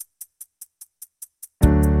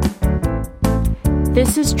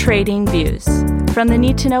This is Trading Views from the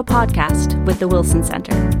Need to Know podcast with the Wilson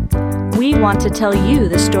Center. We want to tell you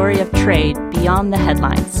the story of trade beyond the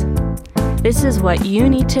headlines. This is what you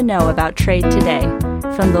need to know about trade today,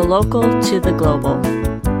 from the local to the global.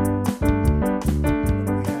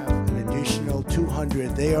 We have an additional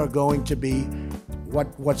 200. They are going to be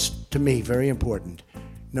what's to me very important.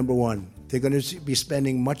 Number one, they're going to be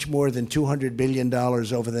spending much more than $200 billion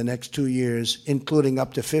over the next 2 years, including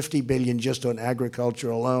up to $50 billion just on agriculture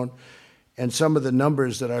alone. And some of the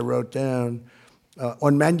numbers that I wrote down,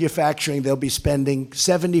 on manufacturing, they'll be spending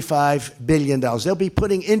 $75 billion. They'll be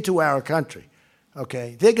putting into our country,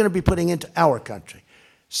 okay? They're going to be putting into our country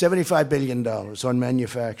 $75 billion on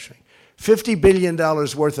manufacturing. $50 billion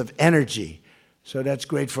worth of energy. So that's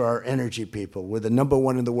great for our energy people. We're the number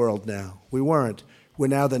one in the world now. We weren't. We're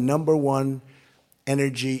now the number one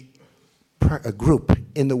energy group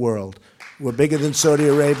in the world. We're bigger than Saudi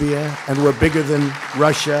Arabia, and we're bigger than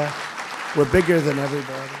Russia. We're bigger than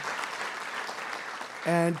everybody.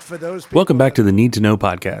 And for those people, welcome back to the Need to Know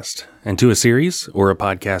podcast, and to a series, or a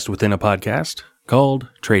podcast within a podcast, called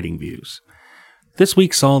Trading Views. This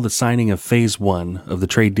week saw the signing of Phase 1 of the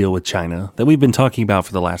trade deal with China that we've been talking about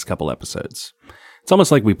for the last couple episodes. It's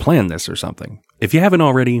almost like we planned this or something. If you haven't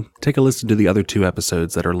already, take a listen to the other two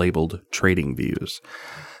episodes that are labeled Trading Views.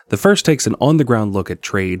 The first takes an on-the-ground look at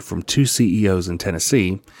trade from two CEOs in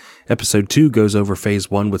Tennessee. Episode 2 goes over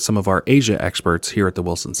Phase 1 with some of our Asia experts here at the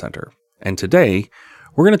Wilson Center. And today,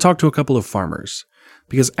 we're going to talk to a couple of farmers,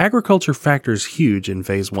 because agriculture factors huge in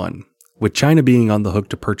Phase 1, with China being on the hook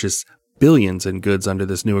to purchase billions in goods under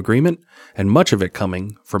this new agreement, and much of it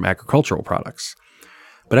coming from agricultural products.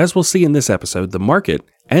 But as we'll see in this episode, the market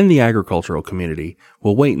and the agricultural community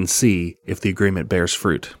will wait and see if the agreement bears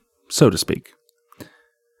fruit, so to speak.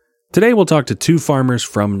 Today we'll talk to two farmers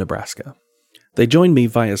from Nebraska. They joined me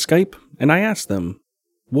via Skype, and I asked them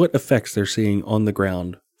what effects they're seeing on the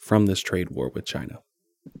ground from this trade war with China.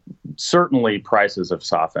 Certainly prices have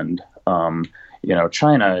softened.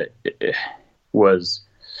 China was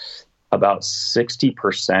about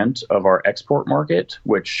 60% of our export market,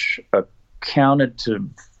 which accounted to,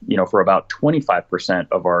 for about 25%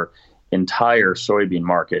 of our entire soybean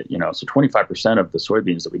market. So 25% of the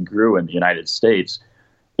soybeans that we grew in the United States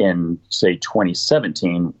in, say,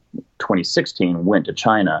 2017, 2016 went to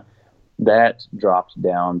China. That dropped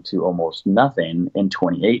down to almost nothing in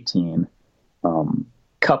 2018,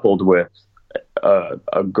 coupled with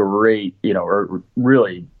a great,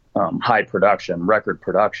 really high production, record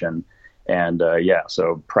production. And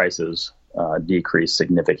so prices decreased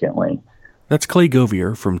significantly. That's Clay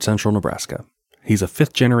Govier from central Nebraska. He's a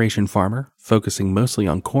fifth-generation farmer, focusing mostly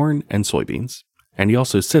on corn and soybeans. And he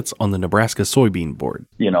also sits on the Nebraska Soybean Board.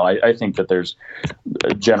 I think that there's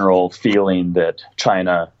a general feeling that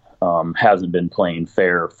China hasn't been playing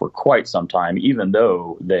fair for quite some time, even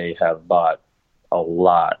though they have bought a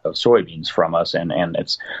lot of soybeans from us. And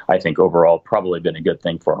it's, I think, overall probably been a good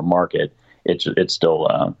thing for our market. It's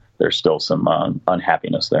still, there's still some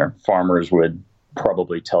unhappiness there. Farmers would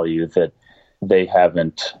probably tell you that they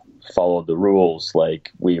haven't followed the rules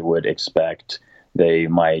like we would expect. They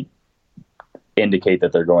might indicate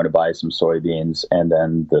that they're going to buy some soybeans, and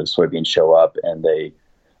then the soybeans show up and they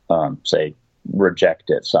say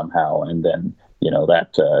reject it somehow, and then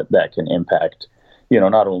that can impact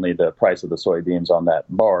not only the price of the soybeans on that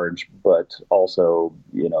barge, but also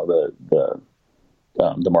the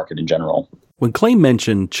market in general. When Clay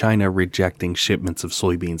mentioned China rejecting shipments of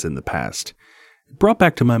soybeans in the past, it brought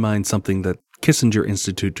back to my mind something that Kissinger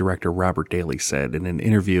Institute Director Robert Daly said in an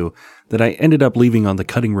interview that I ended up leaving on the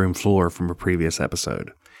cutting room floor from a previous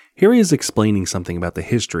episode. Here he is explaining something about the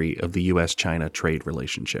history of the U.S.-China trade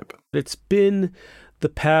relationship. It's been the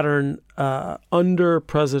pattern under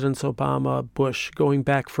Presidents Obama, Bush, going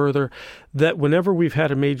back further, that whenever we've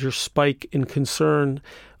had a major spike in concern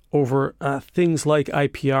over things like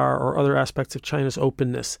IPR or other aspects of China's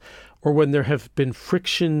openness, or when there have been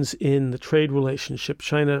frictions in the trade relationship,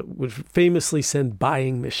 China would famously send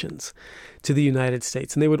buying missions to the United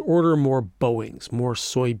States, and they would order more Boeings, more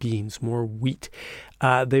soybeans, more wheat.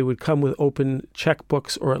 They would come with open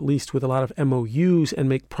checkbooks, or at least with a lot of MOUs, and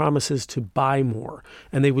make promises to buy more,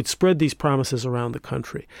 and they would spread these promises around the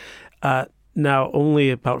country. Now, only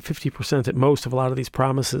about 50% at most of a lot of these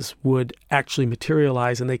promises would actually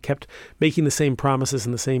materialize, and they kept making the same promises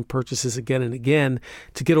and the same purchases again and again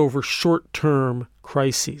to get over short-term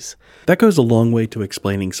crises. That goes a long way to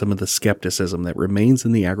explaining some of the skepticism that remains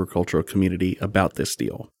in the agricultural community about this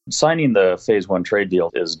deal. Signing the Phase 1 trade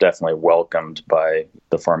deal is definitely welcomed by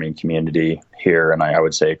the farming community here, and I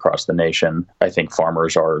would say across the nation. I think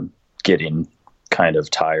farmers are getting kind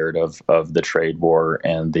of tired of the trade war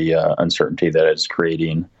and the uncertainty that it's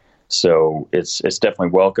creating. So it's definitely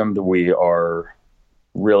welcomed. We are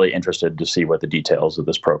really interested to see what the details of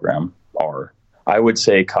this program are. I would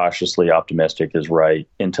say cautiously optimistic is right.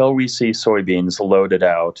 Until we see soybeans loaded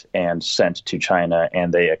out and sent to China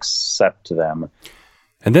and they accept them.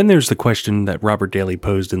 And then there's the question that Robert Daly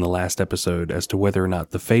posed in the last episode as to whether or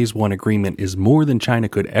not the Phase 1 agreement is more than China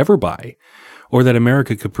could ever buy, or that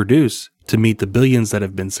America could produce to meet the billions that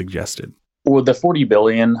have been suggested. Well, the 40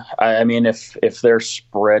 billion, I mean, if they're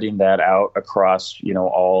spreading that out across,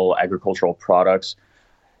 all agricultural products,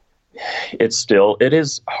 it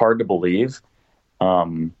is hard to believe,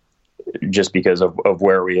 just because of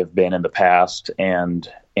where we have been in the past and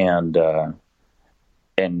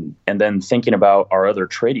then thinking about our other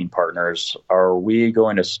trading partners. Are we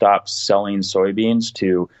going to stop selling soybeans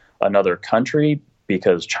to another country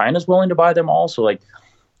because China's willing to buy them all? So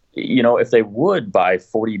if they would buy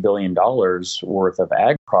 $40 billion worth of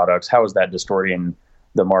ag products, how is that distorting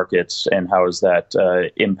the markets, and how is that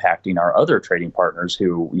impacting our other trading partners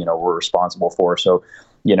who, we're responsible for? So,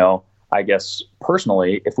 I guess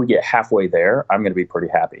personally, if we get halfway there, I'm going to be pretty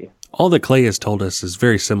happy. All that Clay has told us is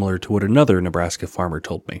very similar to what another Nebraska farmer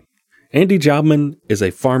told me. Andy Jobman is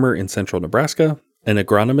a farmer in central Nebraska, an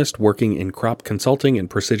agronomist working in crop consulting and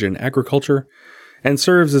precision agriculture, and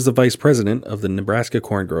serves as the vice president of the Nebraska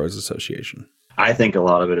Corn Growers Association. I think a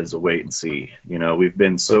lot of it is a wait and see. We've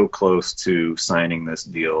been so close to signing this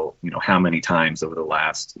deal, how many times over the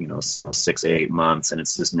last, 6 to 8 months, and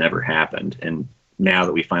it's just never happened. And now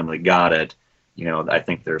that we finally got it, I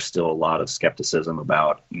think there's still a lot of skepticism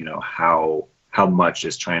about, how much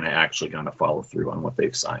is China actually going to follow through on what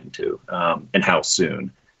they've signed to, and how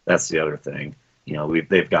soon. That's the other thing.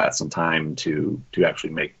 They've got some time to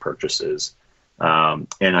actually make purchases. And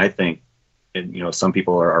I think, some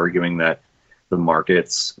people are arguing that the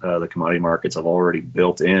markets, the commodity markets, have already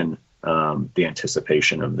built in the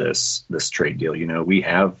anticipation of this trade deal. We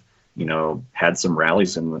have, had some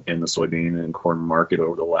rallies in the soybean and corn market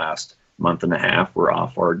over the last month and a half. We're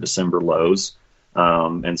off our December lows.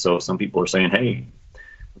 And so some people are saying, hey,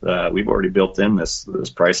 we've already built in this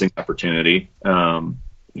pricing opportunity.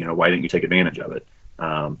 Why didn't you take advantage of it?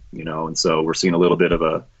 And so we're seeing a little bit of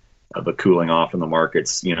a cooling off in the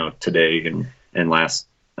markets, today and last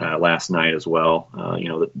night as well,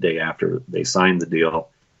 the day after they signed the deal.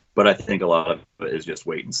 But I think a lot of it is just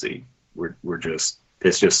wait and see.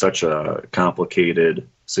 It's just such a complicated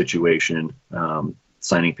situation.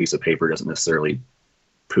 Signing a piece of paper doesn't necessarily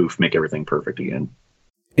make everything perfect again.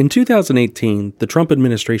 In 2018, the Trump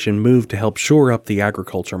administration moved to help shore up the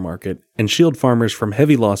agriculture market and shield farmers from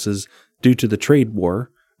heavy losses due to the trade war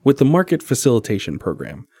with the Market Facilitation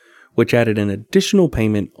Program, which added an additional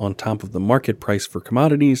payment on top of the market price for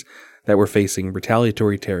commodities that were facing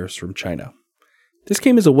retaliatory tariffs from China. This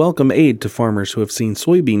came as a welcome aid to farmers who have seen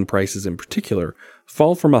soybean prices in particular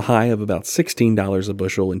fall from a high of about $16 a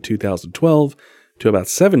bushel in 2012 to about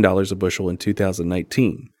 $7 a bushel in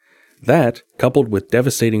 2019. That, coupled with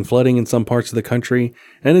devastating flooding in some parts of the country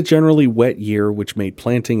and a generally wet year which made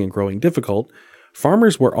planting and growing difficult,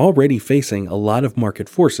 farmers were already facing a lot of market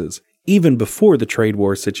forces, even before the trade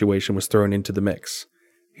war situation was thrown into the mix.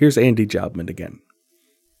 Here's Andy Jobman again.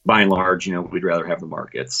 By and large, we'd rather have the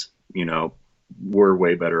markets. We're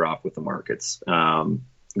way better off with the markets.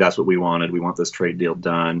 That's what we wanted. We want this trade deal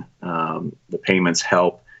done. The payments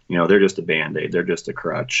help. They're just a Band-Aid. They're just a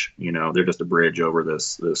crutch. They're just a bridge over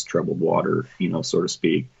this troubled water, so to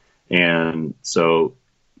speak. And so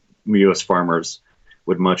U.S. farmers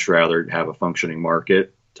would much rather have a functioning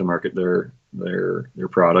market to market their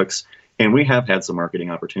products. And we have had some marketing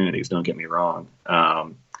opportunities, don't get me wrong.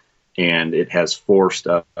 And it has forced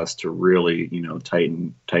us to really,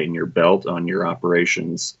 tighten your belt on your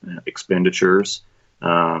operations expenditures.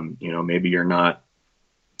 Maybe you're not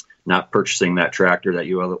purchasing that tractor that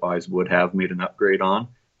you otherwise would have made an upgrade on.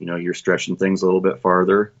 You're stretching things a little bit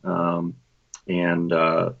farther,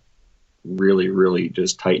 and really, really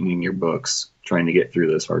just tightening your books, trying to get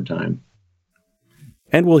through this hard time.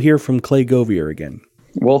 And we'll hear from Clay Govier again.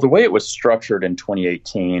 Well, the way it was structured in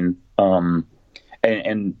 2018,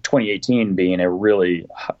 and 2018 being a really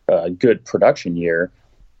good production year,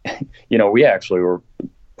 we actually were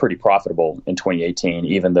pretty profitable in 2018,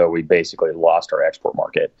 even though we basically lost our export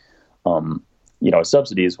market.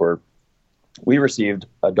 Subsidies we received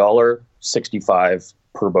 $1.65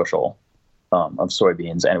 per bushel of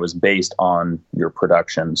soybeans, and it was based on your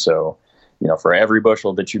production. So, for every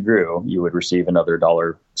bushel that you grew, you would receive another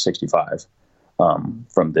 $1.65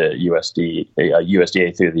 from the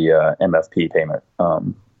USDA through the MFP payment,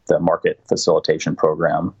 the Market Facilitation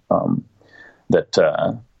Program.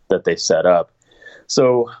 that they set up.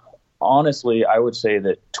 So honestly, I would say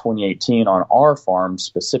that 2018 on our farm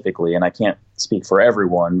specifically, and I can't speak for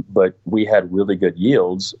everyone, but we had really good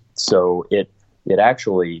yields, so it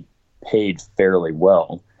actually paid fairly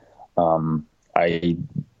well. I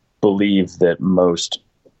believe that most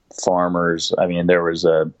farmers, I mean, there was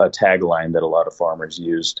a tagline that a lot of farmers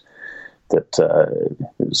used that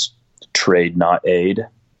was trade, not aid.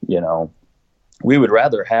 We would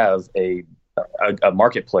rather have a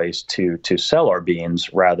marketplace to sell our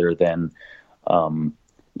beans rather than,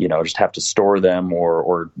 just have to store them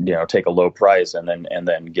or take a low price and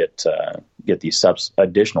then get these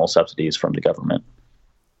additional subsidies from the government.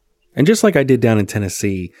 And just like I did down in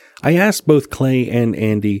Tennessee, I asked both Clay and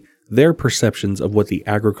Andy their perceptions of what the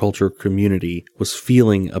agriculture community was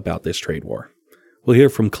feeling about this trade war. We'll hear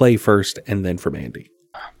from Clay first and then from Andy.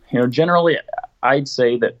 Generally, I'd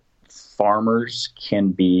say that farmers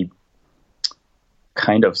can be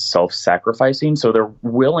kind of self-sacrificing. So they're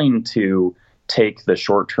willing to take the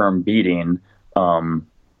short-term beating,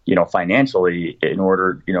 financially in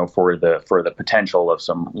order, for the potential of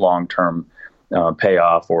some long-term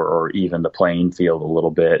payoff or even the playing field a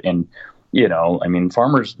little bit. And,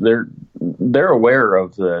 farmers, they're aware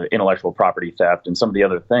of the intellectual property theft and some of the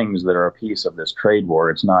other things that are a piece of this trade war.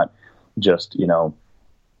 It's not just,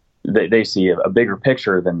 they see a bigger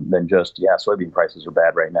picture than just, soybean prices are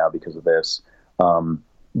bad right now because of this.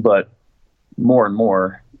 But more and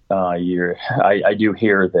more, I do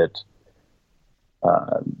hear that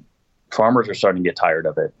farmers are starting to get tired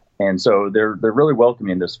of it. And so they're really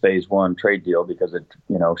welcoming this phase one trade deal because it,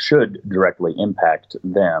 should directly impact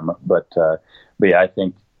them. But I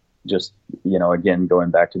think just, again,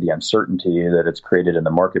 going back to the uncertainty that it's created in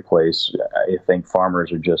the marketplace, I think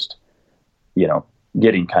farmers are just,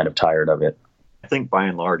 getting kind of tired of it. I think by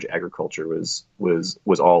and large, agriculture was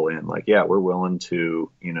all in. Like, yeah, we're willing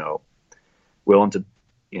to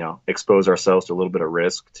expose ourselves to a little bit of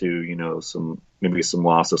risk to, some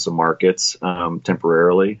loss of some markets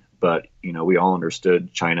temporarily. But, we all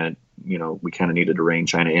understood China, we kind of needed to rein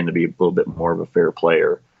China in to be a little bit more of a fair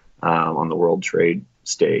player on the world trade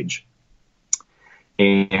stage.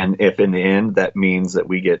 And if in the end that means that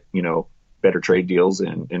we get, better trade deals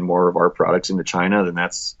and more of our products into China, then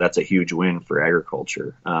that's a huge win for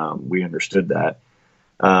agriculture. We understood that.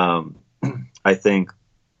 I think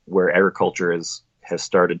where agriculture has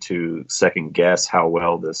started to second guess how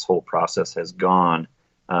well this whole process has gone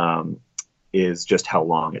is just how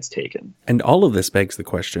long it's taken. And all of this begs the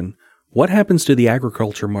question, what happens to the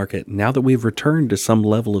agriculture market now that we've returned to some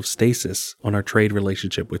level of stasis on our trade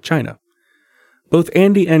relationship with China? Both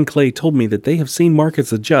Andy and Clay told me that they have seen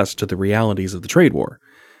markets adjust to the realities of the trade war.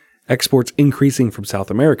 Exports increasing from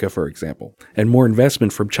South America, for example, and more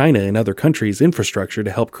investment from China and other countries' infrastructure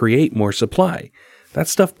to help create more supply. That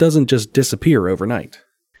stuff doesn't just disappear overnight.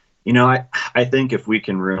 I think if we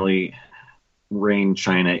can really rein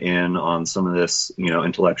China in on some of this,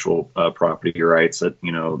 intellectual property rights that,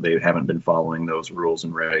 they haven't been following those rules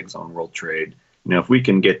and regs on world trade. If we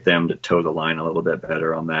can get them to toe the line a little bit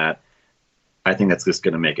better on that, I think that's just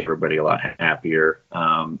going to make everybody a lot happier.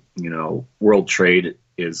 World trade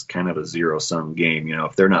is kind of a zero-sum game.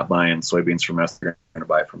 If they're not buying soybeans from us, they're going to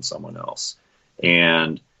buy from someone else.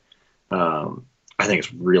 And I think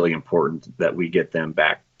it's really important that we get them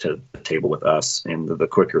back to the table with us, and the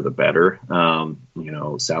quicker the better.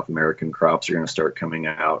 South American crops are going to start coming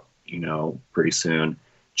out, pretty soon.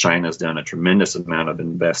 China's done a tremendous amount of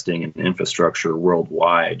investing in infrastructure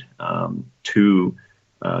worldwide to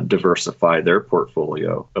diversify their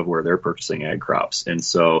portfolio of where they're purchasing ag crops. And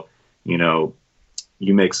so,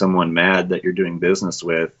 you make someone mad that you're doing business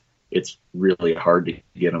with, it's really hard to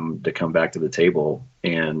get them to come back to the table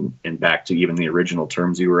and back to even the original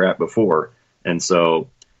terms you were at before. And so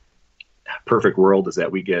perfect world is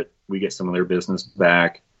that we get some of their business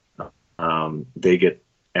back. They get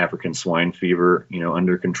African swine fever,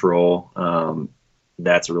 under control.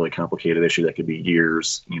 That's a really complicated issue that could be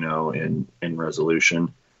years, in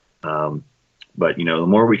resolution. But, the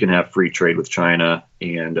more we can have free trade with China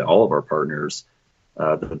and all of our partners,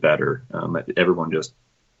 the better. Everyone just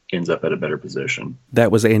ends up at a better position.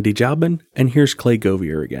 That was Andy Jobman, and here's Clay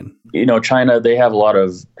Govier again. China, they have a lot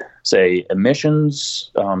of, say,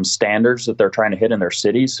 emissions standards that they're trying to hit in their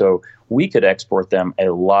cities. So we could export them a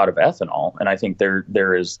lot of ethanol. And I think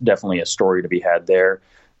there is definitely a story to be had there.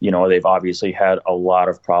 They've obviously had a lot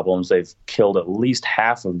of problems. They've killed at least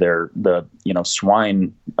half of the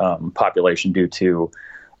swine population due to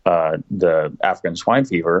the African swine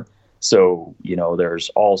fever. So, there's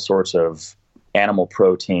all sorts of animal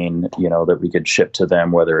protein, that we could ship to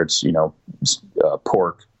them, whether it's,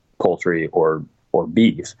 pork, poultry or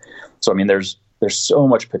beef. So I mean, there's so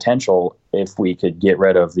much potential if we could get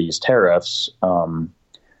rid of these tariffs. So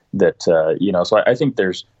I think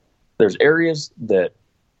there's areas that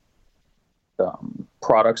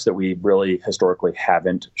products that we really historically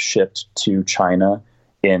haven't shipped to China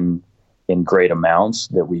in great amounts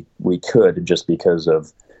that we could, just because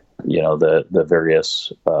of the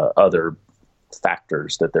various other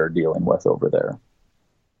factors that they're dealing with over there.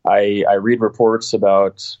 I read reports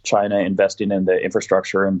about China investing in the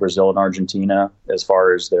infrastructure in Brazil and Argentina as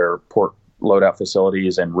far as their port loadout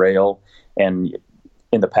facilities and rail. And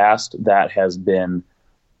in the past, that has been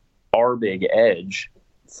our big edge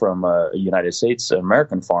from a United States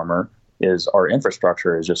American farmer, is our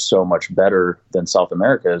infrastructure is just so much better than South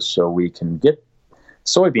America's, so we can get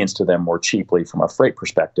soybeans to them more cheaply from a freight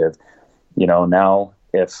perspective. Now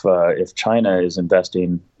if China is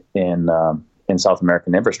investing in South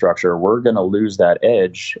American infrastructure, we're going to lose that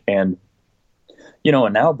edge. And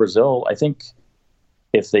now Brazil, I think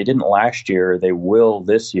if they didn't last year, they will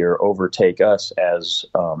this year overtake us as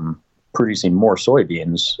producing more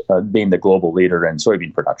soybeans, being the global leader in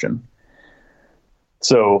soybean production.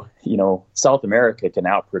 So, South America can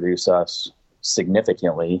outproduce us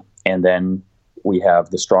significantly. And then we have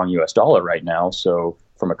the strong US dollar right now. So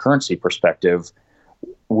from a currency perspective,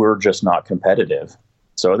 we're just not competitive.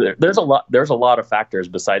 So there's a lot of factors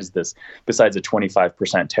besides a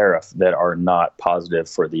 25% tariff that are not positive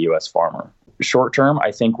for the US farmer. Short term,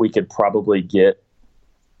 I think we could probably get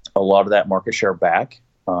a lot of that market share back,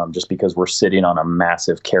 just because we're sitting on a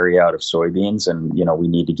massive carryout of soybeans, and we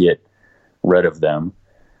need to get rid of them.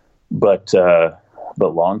 But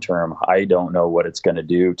long term, I don't know what it's going to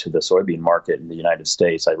do to the soybean market in the United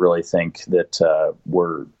States. I really think that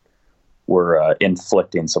we're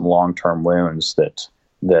inflicting some long term wounds that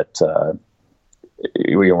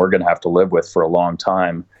we're going to have to live with for a long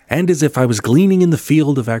time. And as if I was gleaning in the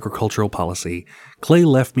field of agricultural policy, Clay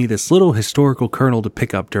left me this little historical kernel to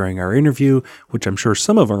pick up during our interview, which I'm sure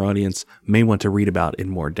some of our audience may want to read about in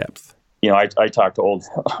more depth. I talked to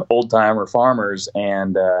old-timer farmers,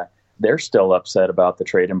 and they're still upset about the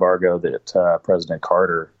trade embargo that President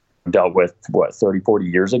Carter dealt with, 30, 40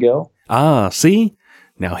 years ago? Ah, see?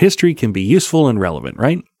 Now history can be useful and relevant,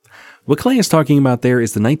 right? What Clay is talking about there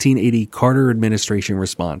is the 1980 Carter administration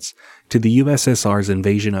response to the USSR's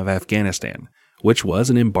invasion of Afghanistan, which was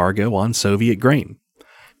an embargo on Soviet grain.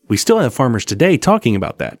 We still have farmers today talking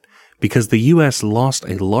about that, because the US lost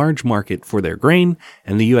a large market for their grain,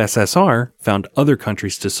 and the USSR found other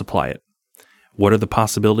countries to supply it. What are the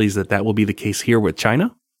possibilities that will be the case here with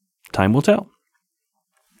China? Time will tell.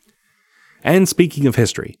 And speaking of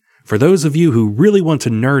history, for those of you who really want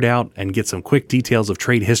to nerd out and get some quick details of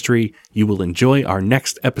trade history, you will enjoy our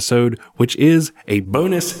next episode, which is a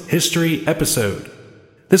bonus history episode.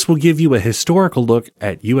 This will give you a historical look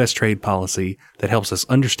at U.S. trade policy that helps us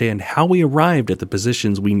understand how we arrived at the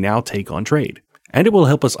positions we now take on trade. And it will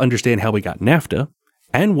help us understand how we got NAFTA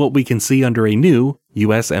and what we can see under a new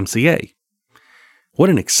USMCA.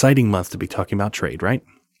 What an exciting month to be talking about trade, right?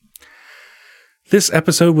 This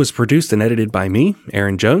episode was produced and edited by me,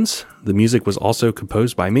 Aaron Jones. The music was also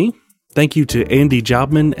composed by me. Thank you to Andy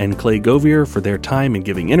Jobman and Clay Govier for their time in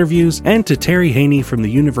giving interviews, and to Terry Haney from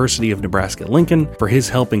the University of Nebraska-Lincoln for his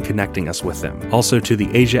help in connecting us with them. Also to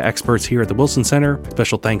the Asia experts here at the Wilson Center.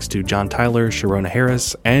 Special thanks to John Tyler, Sharona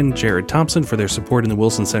Harris, and Jared Thompson for their support in the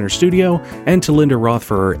Wilson Center studio, and to Linda Roth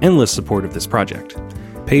for her endless support of this project.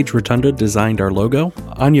 Paige Rotunda designed our logo,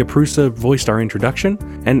 Anya Prusa voiced our introduction,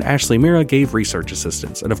 and Ashley Mira gave research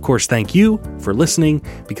assistance. And of course, thank you for listening,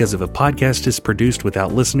 because if a podcast is produced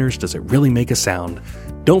without listeners, does it really make a sound?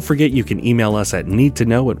 Don't forget you can email us at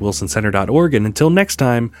needtoknow@wilsoncenter.org, and until next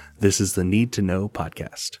time, this is the Need to Know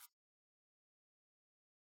Podcast.